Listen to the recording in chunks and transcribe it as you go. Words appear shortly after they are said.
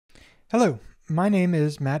Hello, my name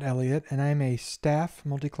is Matt Elliott, and I am a staff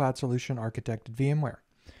multi-cloud solution architect at VMware.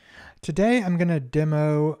 Today, I'm going to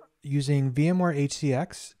demo using VMware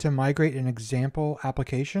HCX to migrate an example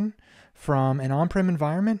application from an on-prem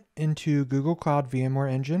environment into Google Cloud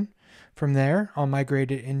VMware Engine. From there, I'll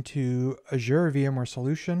migrate it into Azure VMware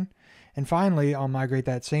Solution, and finally, I'll migrate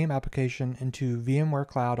that same application into VMware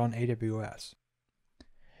Cloud on AWS.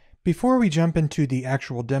 Before we jump into the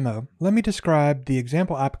actual demo, let me describe the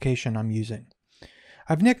example application I'm using.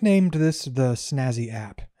 I've nicknamed this the Snazzy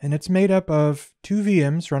app, and it's made up of two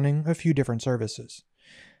VMs running a few different services.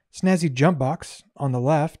 Snazzy Jumpbox, on the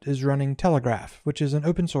left, is running Telegraph, which is an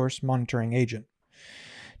open source monitoring agent.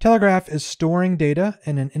 Telegraph is storing data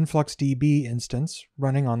in an InfluxDB instance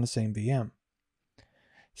running on the same VM.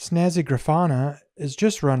 Snazzy Grafana is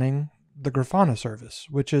just running the Grafana service,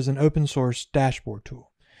 which is an open source dashboard tool.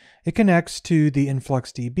 It connects to the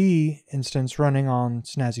InfluxDB instance running on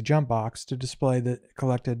Snazzy Jumpbox to display the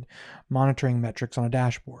collected monitoring metrics on a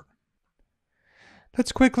dashboard.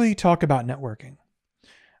 Let's quickly talk about networking.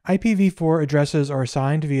 IPv4 addresses are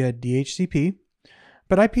assigned via DHCP,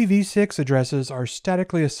 but IPv6 addresses are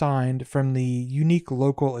statically assigned from the unique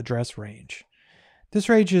local address range. This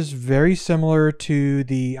range is very similar to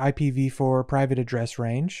the IPv4 private address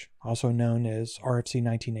range, also known as RFC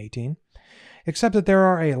 1918. Except that there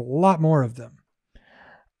are a lot more of them.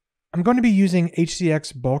 I'm going to be using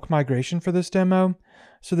HCX bulk migration for this demo,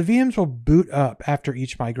 so the VMs will boot up after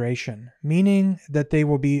each migration, meaning that they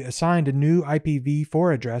will be assigned a new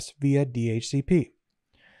IPv4 address via DHCP.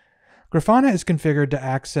 Grafana is configured to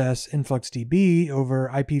access InfluxDB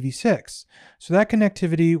over IPv6, so that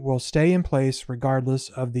connectivity will stay in place regardless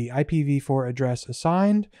of the IPv4 address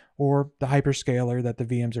assigned or the hyperscaler that the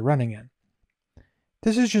VMs are running in.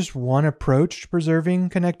 This is just one approach to preserving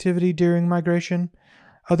connectivity during migration.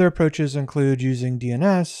 Other approaches include using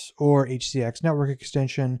DNS or HCX network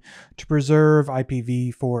extension to preserve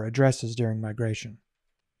IPv4 addresses during migration.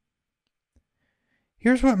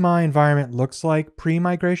 Here's what my environment looks like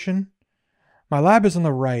pre-migration. My lab is on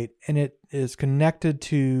the right, and it is connected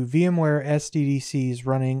to VMware SDDCs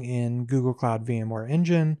running in Google Cloud VMware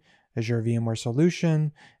Engine, Azure VMware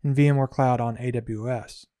Solution, and VMware Cloud on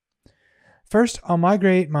AWS. First, I'll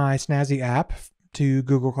migrate my Snazzy app to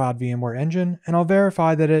Google Cloud VMware Engine, and I'll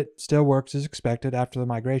verify that it still works as expected after the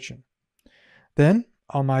migration. Then,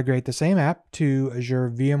 I'll migrate the same app to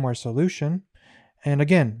Azure VMware Solution, and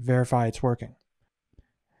again, verify it's working.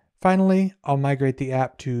 Finally, I'll migrate the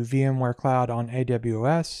app to VMware Cloud on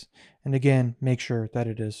AWS, and again, make sure that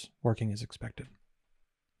it is working as expected.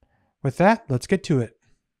 With that, let's get to it.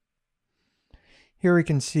 Here we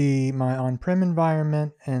can see my on-prem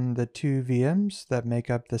environment and the two VMs that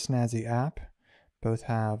make up the Snazzy app. Both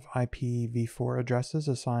have IPv4 addresses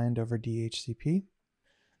assigned over DHCP.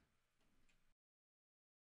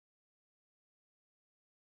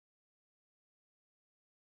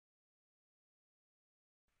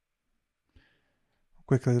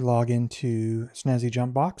 Quickly log into Snazzy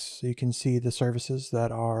Jumpbox so you can see the services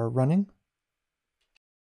that are running.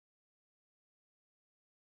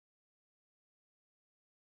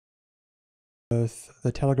 Both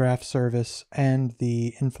the Telegraph service and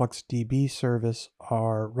the InfluxDB service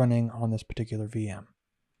are running on this particular VM.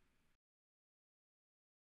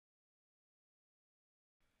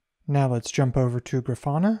 Now let's jump over to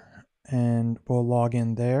Grafana and we'll log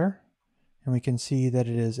in there, and we can see that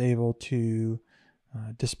it is able to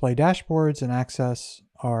display dashboards and access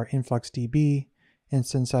our InfluxDB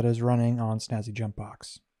instance that is running on Snazzy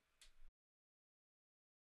Jumpbox.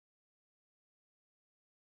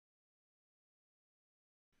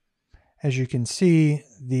 As you can see,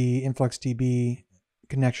 the InfluxDB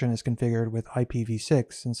connection is configured with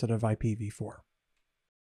IPv6 instead of IPv4.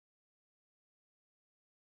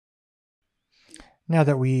 Now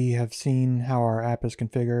that we have seen how our app is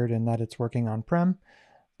configured and that it's working on-prem,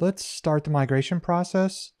 let's start the migration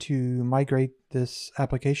process to migrate this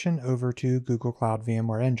application over to Google Cloud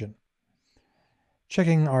VMware Engine.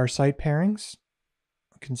 Checking our site pairings,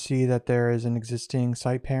 you can see that there is an existing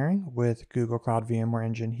site pairing with Google Cloud VMware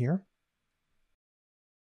Engine here.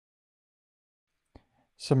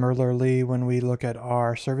 Similarly, when we look at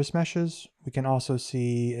our service meshes, we can also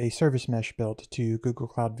see a service mesh built to Google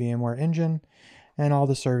Cloud VMware Engine, and all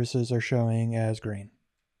the services are showing as green.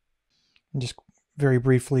 And just very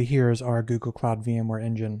briefly, here's our Google Cloud VMware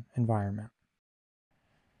Engine environment.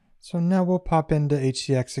 So now we'll pop into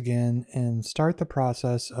HCX again and start the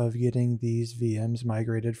process of getting these VMs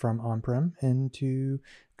migrated from on-prem into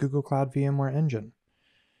Google Cloud VMware Engine.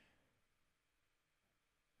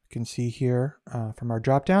 Can see here from our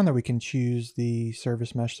dropdown that we can choose the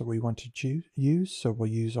service mesh that we want to use. So we'll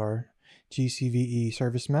use our GCVE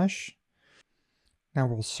service mesh. Now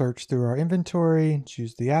we'll search through our inventory,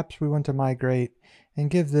 choose the apps we want to migrate, and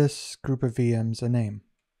give this group of VMs a name.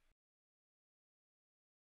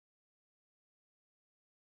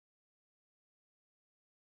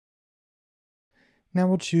 Now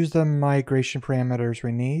we'll choose the migration parameters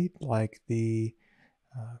we need, like the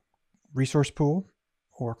resource pool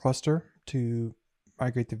or cluster to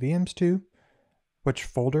migrate the VMs to, which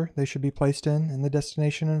folder they should be placed in the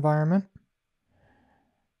destination environment,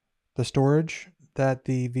 the storage that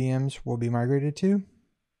the VMs will be migrated to,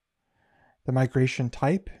 the migration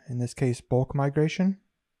type, in this case bulk migration,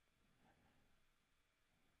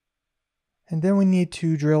 and then we need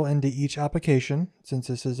to drill into each application, since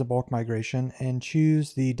this is a bulk migration, and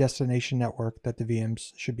choose the destination network that the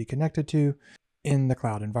VMs should be connected to in the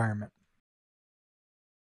cloud environment.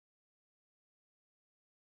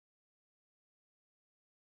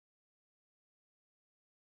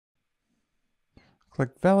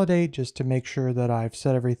 Click Validate just to make sure that I've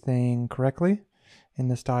set everything correctly in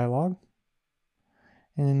this dialog.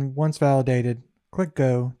 And once validated, click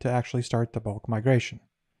Go to actually start the bulk migration.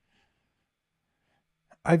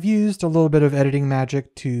 I've used a little bit of editing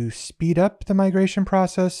magic to speed up the migration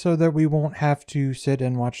process so that we won't have to sit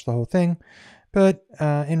and watch the whole thing, but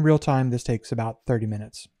in real time this takes about 30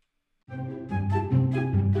 minutes.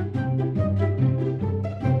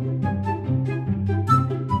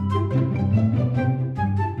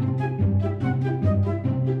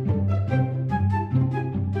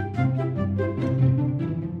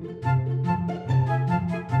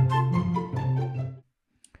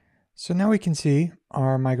 So now we can see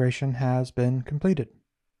our migration has been completed.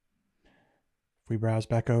 If we browse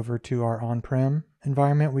back over to our on-prem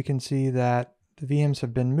environment, we can see that the VMs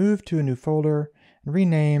have been moved to a new folder and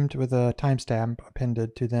renamed with a timestamp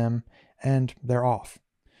appended to them, and they're off.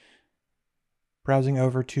 Browsing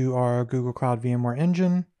over to our Google Cloud VMware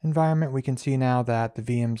Engine environment, we can see now that the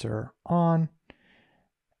VMs are on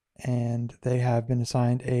and they have been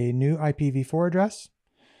assigned a new IPv4 address.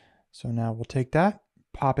 So now we'll take that,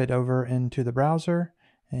 pop it over into the browser,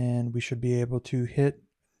 and we should be able to hit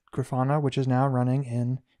Grafana, which is now running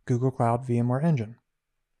in Google Cloud VMware Engine.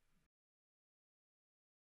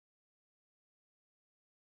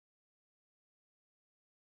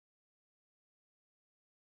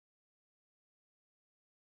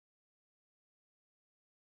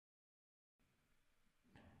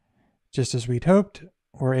 Just as we'd hoped,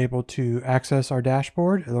 we're able to access our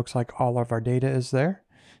dashboard. It looks like all of our data is there.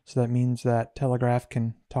 So that means that Telegraph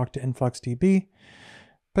can talk to InfluxDB.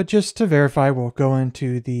 But just to verify, we'll go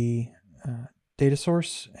into the data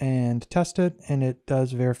source and test it, and it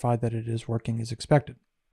does verify that it is working as expected.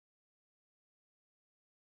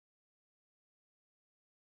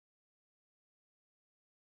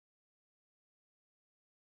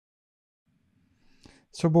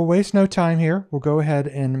 So we'll waste no time here. We'll go ahead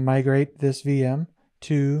and migrate this VM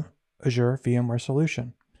to Azure VMware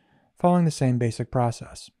Solution, following the same basic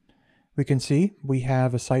process. We can see we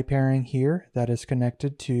have a site pairing here that is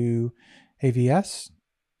connected to AVS,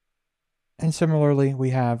 and similarly we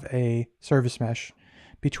have a service mesh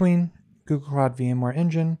between Google Cloud VMware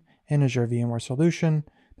Engine and Azure VMware Solution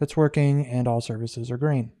that's working, and all services are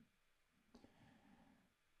green.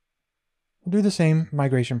 We'll do the same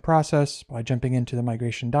migration process by jumping into the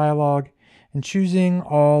migration dialog and choosing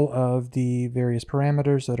all of the various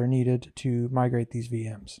parameters that are needed to migrate these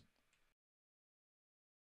VMs.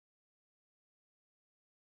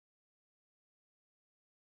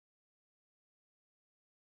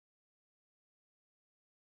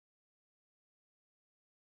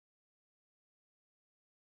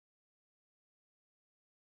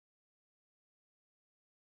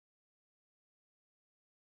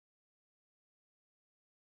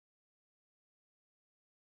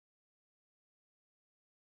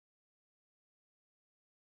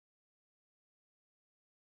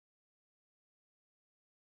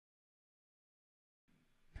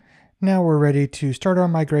 Now we're ready to start our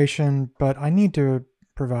migration, but I need to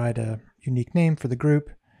provide a unique name for the group.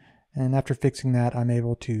 And after fixing that, I'm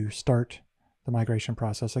able to start the migration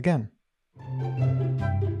process again.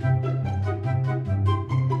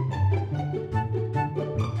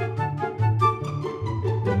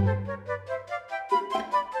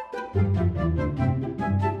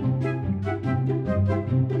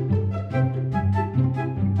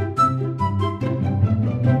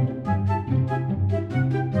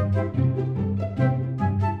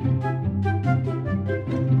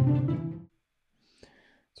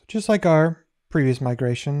 Just like our previous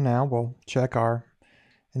migration, now we'll check our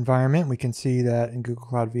environment. We can see that in Google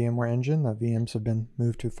Cloud VMware Engine, the VMs have been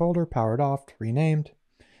moved to a folder, powered off, renamed,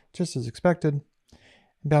 just as expected.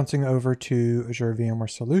 Bouncing over to Azure VMware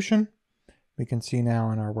Solution, we can see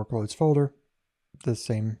now in our workloads folder the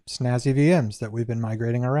same snazzy VMs that we've been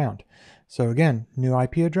migrating around. So again, new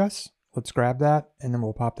IP address, let's grab that, and then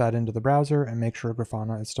we'll pop that into the browser and make sure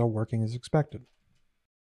Grafana is still working as expected.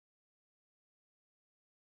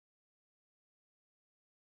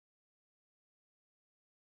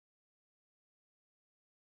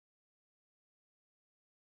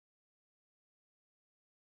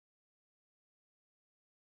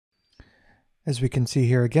 As we can see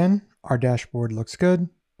here again, our dashboard looks good,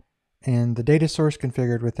 and the data source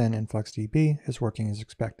configured within InfluxDB is working as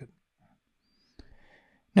expected.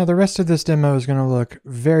 Now the rest of this demo is going to look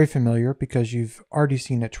very familiar because you've already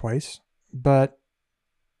seen it twice, but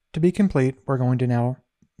to be complete, we're going to now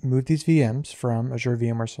move these VMs from Azure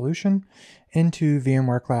VMware Solution into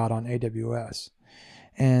VMware Cloud on AWS.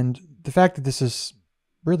 And the fact that this is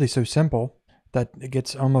really so simple that it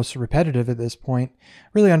gets almost repetitive at this point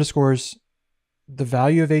really underscores the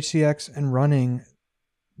value of HCX and running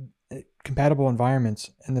compatible environments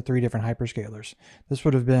in the 3 different hyperscalers. This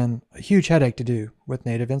would have been a huge headache to do with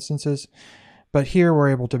native instances, but here we're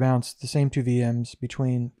able to bounce the same 2 VMs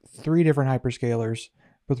between 3 different hyperscalers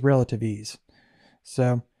with relative ease.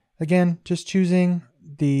 So again, just choosing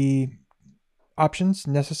the options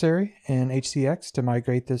necessary in HCX to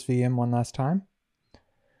migrate this VM one last time.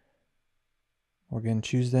 We'll again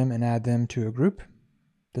choose them and add them to a group,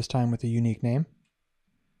 this time with a unique name.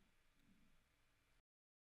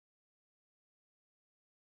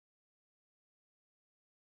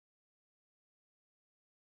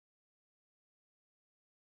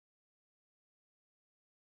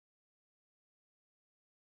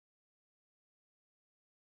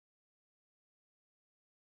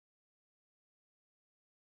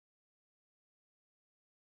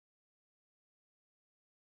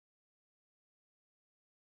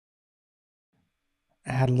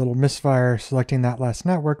 I had a little misfire selecting that last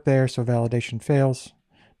network there, so validation fails.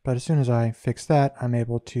 But as soon as I fix that, I'm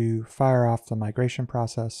able to fire off the migration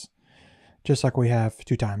process, just like we have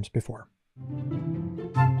 2 times before.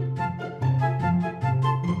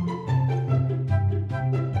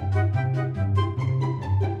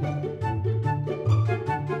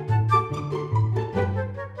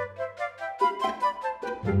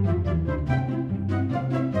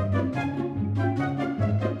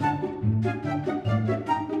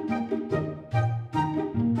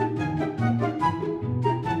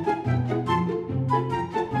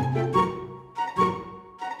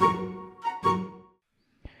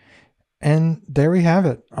 And there we have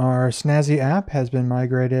it. Our snazzy app has been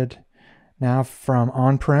migrated now from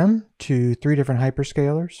on-prem to 3 different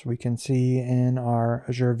hyperscalers. We can see in our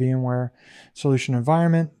Azure VMware Solution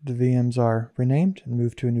environment, the VMs are renamed and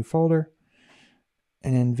moved to a new folder.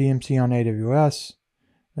 And in VMC on AWS,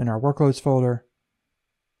 in our workloads folder,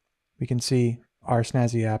 we can see our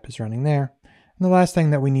snazzy app is running there. And the last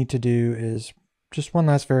thing that we need to do is just one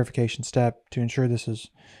last verification step to ensure this is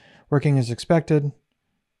working as expected,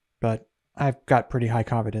 but I've got pretty high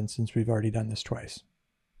confidence since we've already done this twice.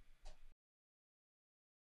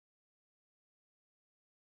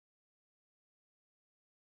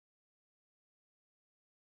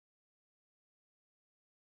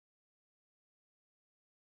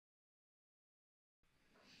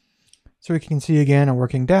 So we can see again a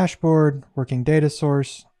working dashboard, working data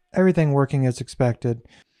source, everything working as expected.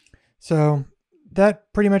 So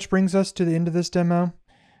that pretty much brings us to the end of this demo.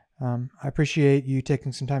 I appreciate you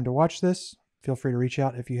taking some time to watch this. Feel free to reach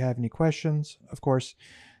out if you have any questions. Of course,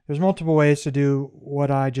 there's multiple ways to do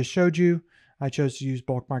what I just showed you. I chose to use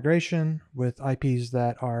bulk migration with IPs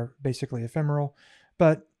that are basically ephemeral.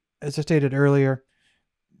 But as I stated earlier,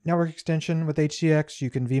 network extension with HCX,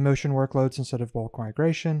 you can vMotion workloads instead of bulk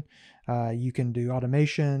migration. You can do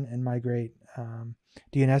automation and migrate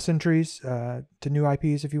DNS entries to new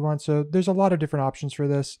IPs if you want. So there's a lot of different options for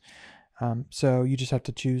this. So you just have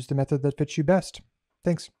to choose the method that fits you best.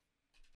 Thanks.